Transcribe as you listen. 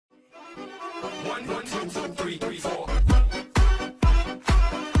Ja,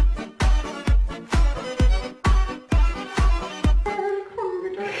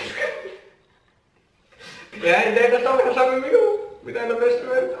 i dag der står vi her sammen med Mio, mit allerbedste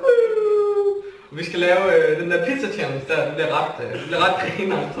ven. Vi skal lave den der pizza challenge der, det bliver ret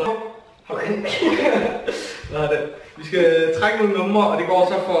grineren, tror jeg. Hvad er det? Vi skal trække nogle numre, og det går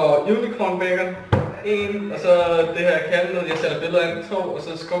så for unicorn bacon, 1, og så det her Canon, jeg sætter billeder ind, 2, og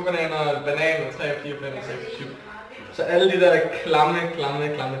så skovbananer, bananer, 3, 4, 5, 6, 7. Så alle de der klamme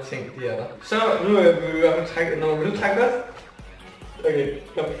ting, de er der. Så nu vil vi i hvert fald trække et nummer. Vil du trække først? Okay,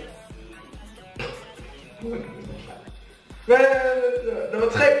 kom. Nummer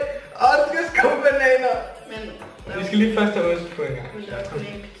 3. Du skal skovbananer. Men vi skal lige først have ost på en gang. Men der er kun en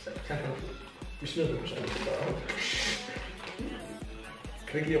pizza. Vi smider dem så.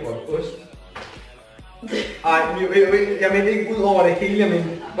 Kan vi ikke lige råbe ost? Ej, jeg mener ikke ud over det hele, jeg mener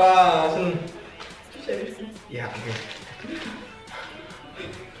bare sådan... Seriøst? Ja, okay.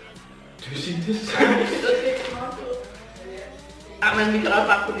 Du vil sige det så? Ja, men vi kan også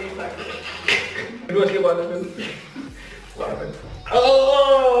bare få det i faktisk. Du har lige rørt det.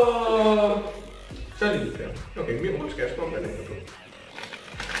 Så er det lidt pænt. Okay, min rum skal jeg små bananer på.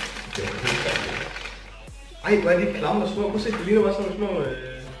 Ej, hvor er de klamme og små. Prøv at se, det ligner bare sådan nogle små...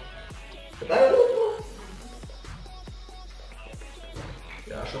 Der er noget på.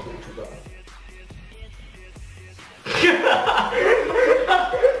 Jeg er så god til børn.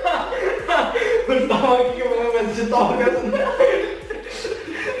 Hun står og kigger på mig, mens jeg står og gør sådan her.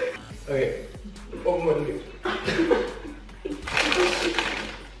 Okay, åbn munden lidt.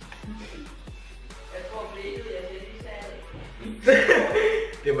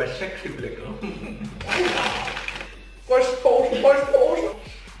 Det var sexy blikket. Brystpose.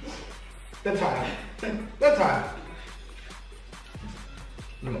 Den tager jeg.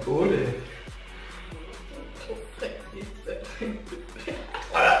 Nummer 8.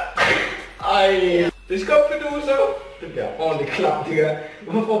 Ej, det er skubbeduser. Det bliver ordentligt klamt, det gør.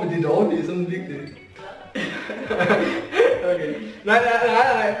 Hvorfor får vi det dårlige sådan virkelig? Okay. Nej.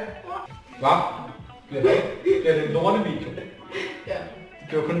 Hvad? Bliver det en lortevideo? Ja. Det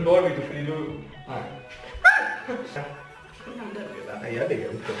bliver kun en lortevideo, fordi du... Nej. Nej, jeg lægger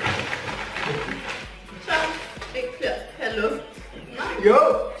ud på. Så, ikke flere. Hallo. Nej. Jo!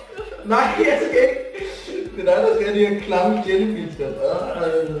 Nej, jeg skal ikke. Det er dig, der skal have de her klamme jellybeans der.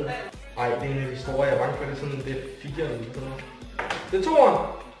 Ej, det er en af de store, jeg er bange for, det er sådan, det er 4 eller sådan noget. Det er 2'eren.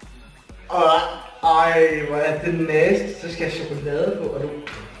 Ej, hvor er det næste. Så skal jeg chokolade på, og du...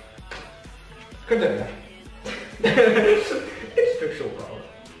 Kom der, ja. Et stykke chokolade.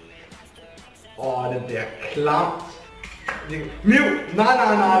 Det bliver klamt. Miu!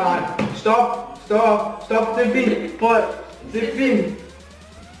 Nej. Stop. Det er fint. Prøv. Det er fint.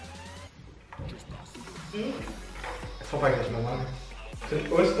 Jeg tror faktisk, det smager meget.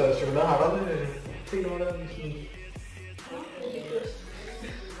 Sådan ost og chokolade har du aldrig tænkt over det? Sådan...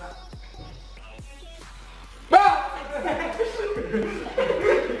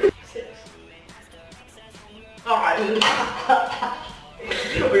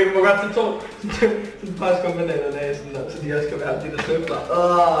 Okay, vi må godt tage 2. Sådan et par skummedaler af, så de også kan være de der søbler.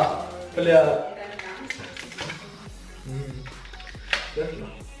 For lige at... Søbler.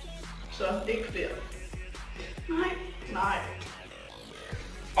 Så, ikke flere. Nej.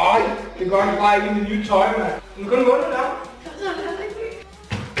 Ej, det går ikke bare ikke i det nye tøj, mand. Den kun måned der.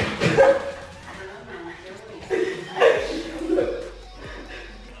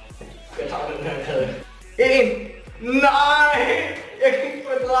 Jeg tager den her kæde. 1. Nej! Jeg kan ikke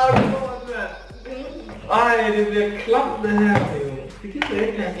fordrage det for os, mand. Ej, det bliver klamt det her. Det gider jeg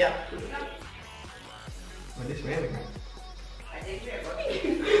ikke, mand. Ja. Men det smager ikke, mand. Ej, det bliver godt.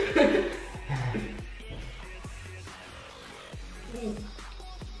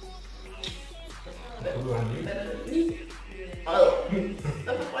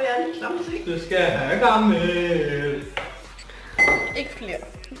 Hvorfor får jeg lige klamme ting? Du skal have gammel. Ikke flere.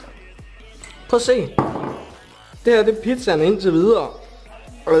 Prøv at se. Det her det er pizzaen indtil videre.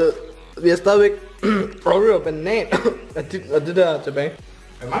 Vi har stadigvæk Oreo og banan og det der tilbage. Er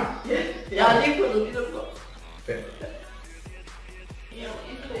det mig? Ja, jeg har lige fundet de der på. 5. 1,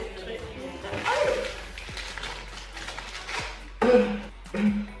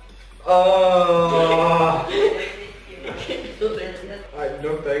 2, 3, 4. Ej, det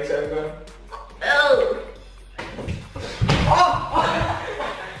lugter ikke særlig godt.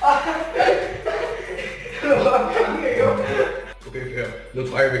 Okay, her. Nu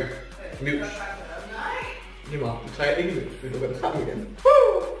trækker vi. Mus. Lige meget. Du trækker ikke mus, fordi du gør det samme igen.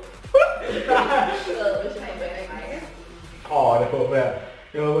 Det håber jeg.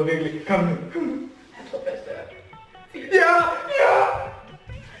 Jeg håber virkelig. Kom nu, kom nu. Jeg tror først, det er. Ja, ja!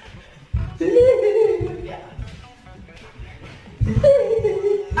 Ja.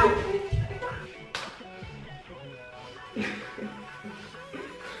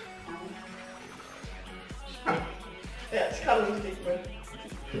 Ja, skrabber du ikke med.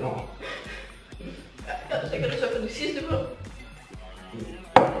 Nå. Ja, så kan du så få det sidste på.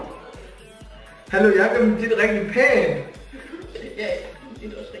 Hallo, jeg gør dit rigtig pænt. Ja,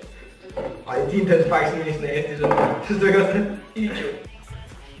 det er også rigtigt. Ej, din den er faktisk mest nasty, så synes du ikke også det? Idiot.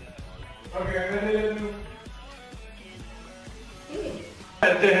 Okay, hvad er det nu?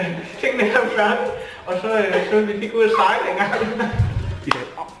 At tingene er færdige, og så vi fik ud at sejle engang.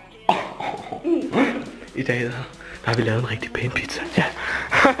 I dag der har vi lavet en rigtig pæn pizza. Ja.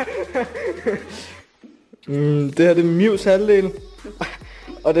 Det her det er Mius halvdel,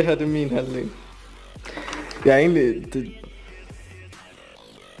 og det her det er min halvdel. Jeg er egentlig...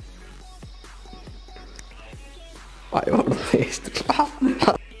 Ej, hvor er du næste.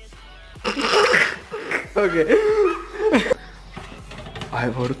 Okay. Ej,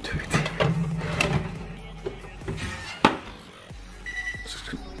 hvor er du dygtig.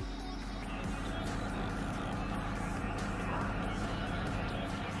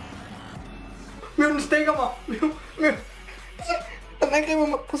 Miu, den stikker mig. Miu. Den angriber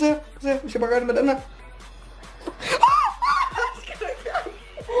mig. Prøv at se. Hvis jeg bare gør det med den her. Skal du ikke fjerne?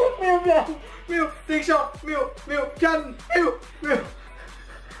 Miu, fjern. Miu, det er ikke sjovt. Miu, fjern den.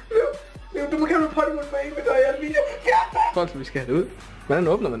 Miu, du må kalde mig potty mund med en, men der er jeg lige. Fjern den. Prøv at vi skal have det ud. Hvordan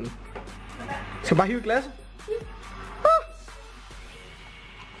åbner man den? Skal bare hive glasset?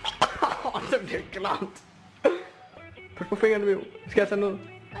 Det bliver klamt. Pas på fingrene, Miu. Skal jeg tage den ud?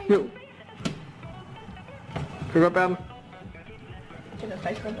 Miu. Kan du godt bære den? Det er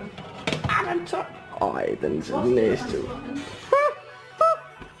faktisk godt. Den er tør. Ej, den ser næste ud.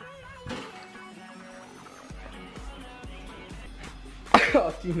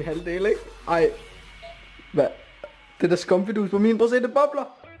 Åh, din halvdel, ikke? Ej. Hvad? Det der skumfidus på min. Prøv at se, det bobler.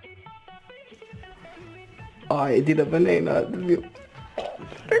 Ej, de der bananer. Det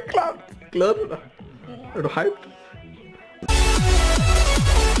er klart. Glæder du dig? Er du hyped?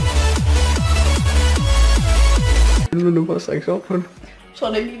 Vil du bare sække så op på den? Jeg tror,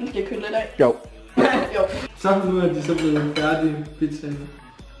 det er lige, den skal køle lidt af. Jo. Jo. Så nu er de så blevet færdige pizzaerne.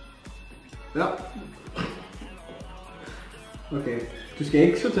 Ja. Okay. Du skal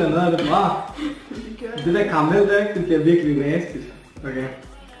ikke sortere noget af det fra. Det der karamel der, ikke? Det bliver virkelig nasty. Okay.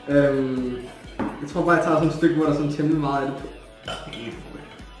 Jeg tror bare, jeg tager sådan et stykke, hvor der er sådan temmelig meget af det på.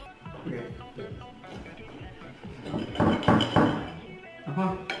 Okay. Aha,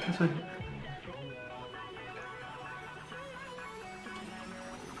 hvad så?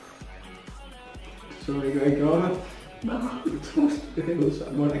 Så jeg ikke gjorde det. Nå. Det er ud, så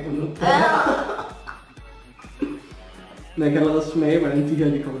må der ikke komme noget på. Men jeg kan allerede smage, hvordan de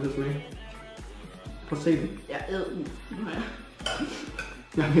her de kommer til at smage. Prøv at se det. Jeg æd den.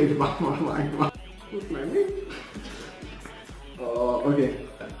 Jeg ved det bare, hvor mange var. Okay.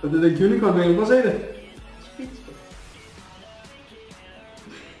 Og det der unicorn-bacon, prøv at se det.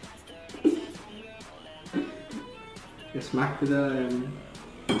 Jeg smagte det der...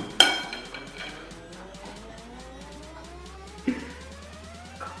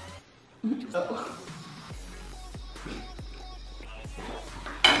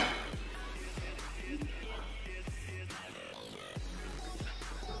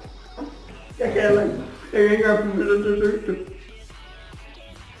 Jeg kan ikke engang få med den dygte.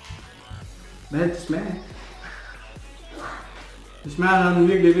 Hvad er det smager? Det smager sådan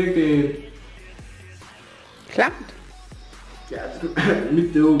virkelig... Klamt. Ja, mit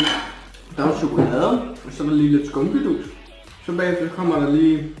det er jo... Der er jo chokolade, og så er der lige lidt skumfidus. Så bagefter kommer der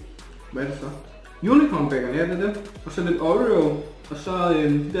lige... Hvad er det så? Unicorn bacon, ja det er det. Og så lidt Oreo, og så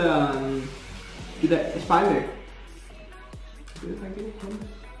de der spejlæg. Det er faktisk ikke kommet.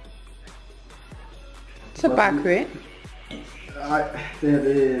 Så bare kør ind. Nej, det her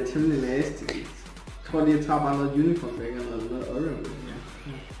det er temmelig nasty. Jeg tror lige, jeg tager bare noget unicorn bacon eller noget Oreo.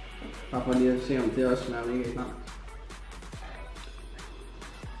 Ja. Bare for lige at se, om det også smager mega klart.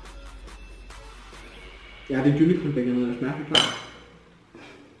 Ja, det er unicorn bacon, der smager klart.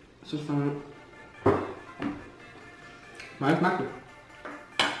 Så får man... Meget smagte.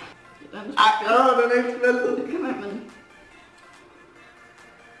 Ej, den er ikke smeltet. Det kan man.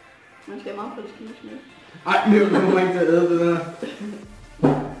 Man skal have meget frisk med. Ej, nu kommer jeg ikke til at æde det der.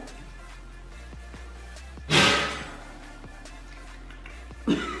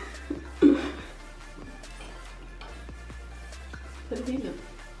 Så er det helt.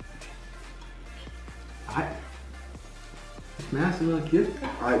 Ej. Det smager sådan noget Hold kæft.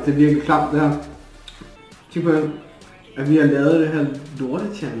 Ej, det er virkelig klamt det her. Tænk på, at vi har lavet det her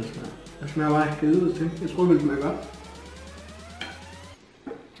lorte-challenge. Jeg smager bare skide ud til. Jeg tror, det smager godt.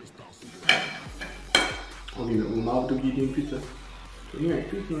 Okay, hvor meget du giver din pizza? Du kan ikke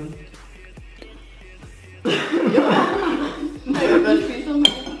spise noget. Nej, jeg vil godt spise noget.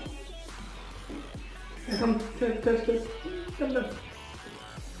 Kom, test det. Kom der.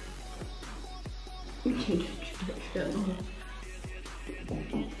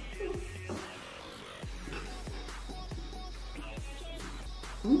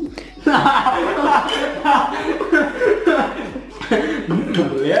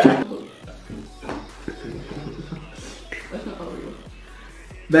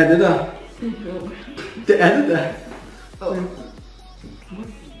 Hvad er det der? Det er det der.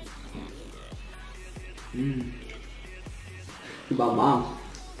 Det er bare varmt.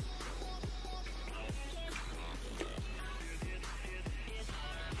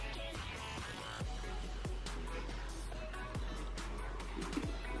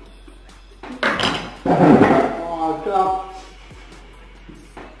 Klar.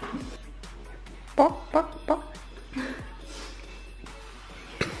 Bok, bok, bok.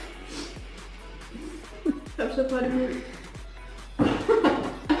 Jeg så på det ud.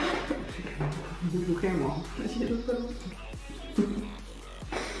 Du kamera. Hvad siger du på det?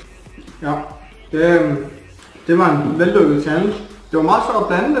 Ja, det var en vellykket challenge. Det var meget sjovt at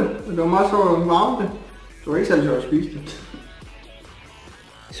blande det, og det var meget sjovt at varme det. Det var ikke særlig sjovt at spise det.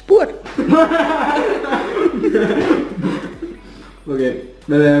 Spurt. Okay,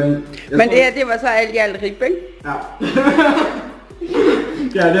 men det her, det var så alt i alt rib, ikke? Ja.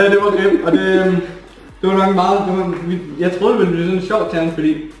 Ja, det var rib, og det var nok meget, jeg troede det ville blive sådan en sjov challenge,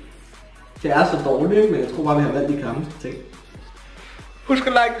 fordi det er så dårligt, men jeg tror bare, vi har valgt de klammeste ting. Husk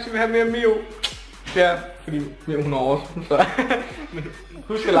at like, hvis I vil have mere Mio. Ja, fordi hun er også, så men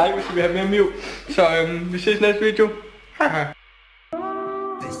husk at like, hvis I vil have mere Mio. Så vi ses næste video. Hej hej.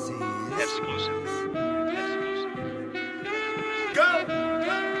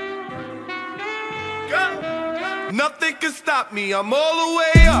 Nothing can stop me, I'm all the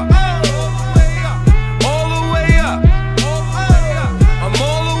way up. All the way up. I'm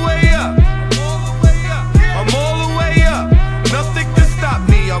all the way up. I'm all the way up. Nothing can stop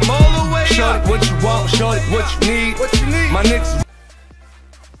me, I'm all the way up. Shorty, what you want, shorty, what you need. My niggas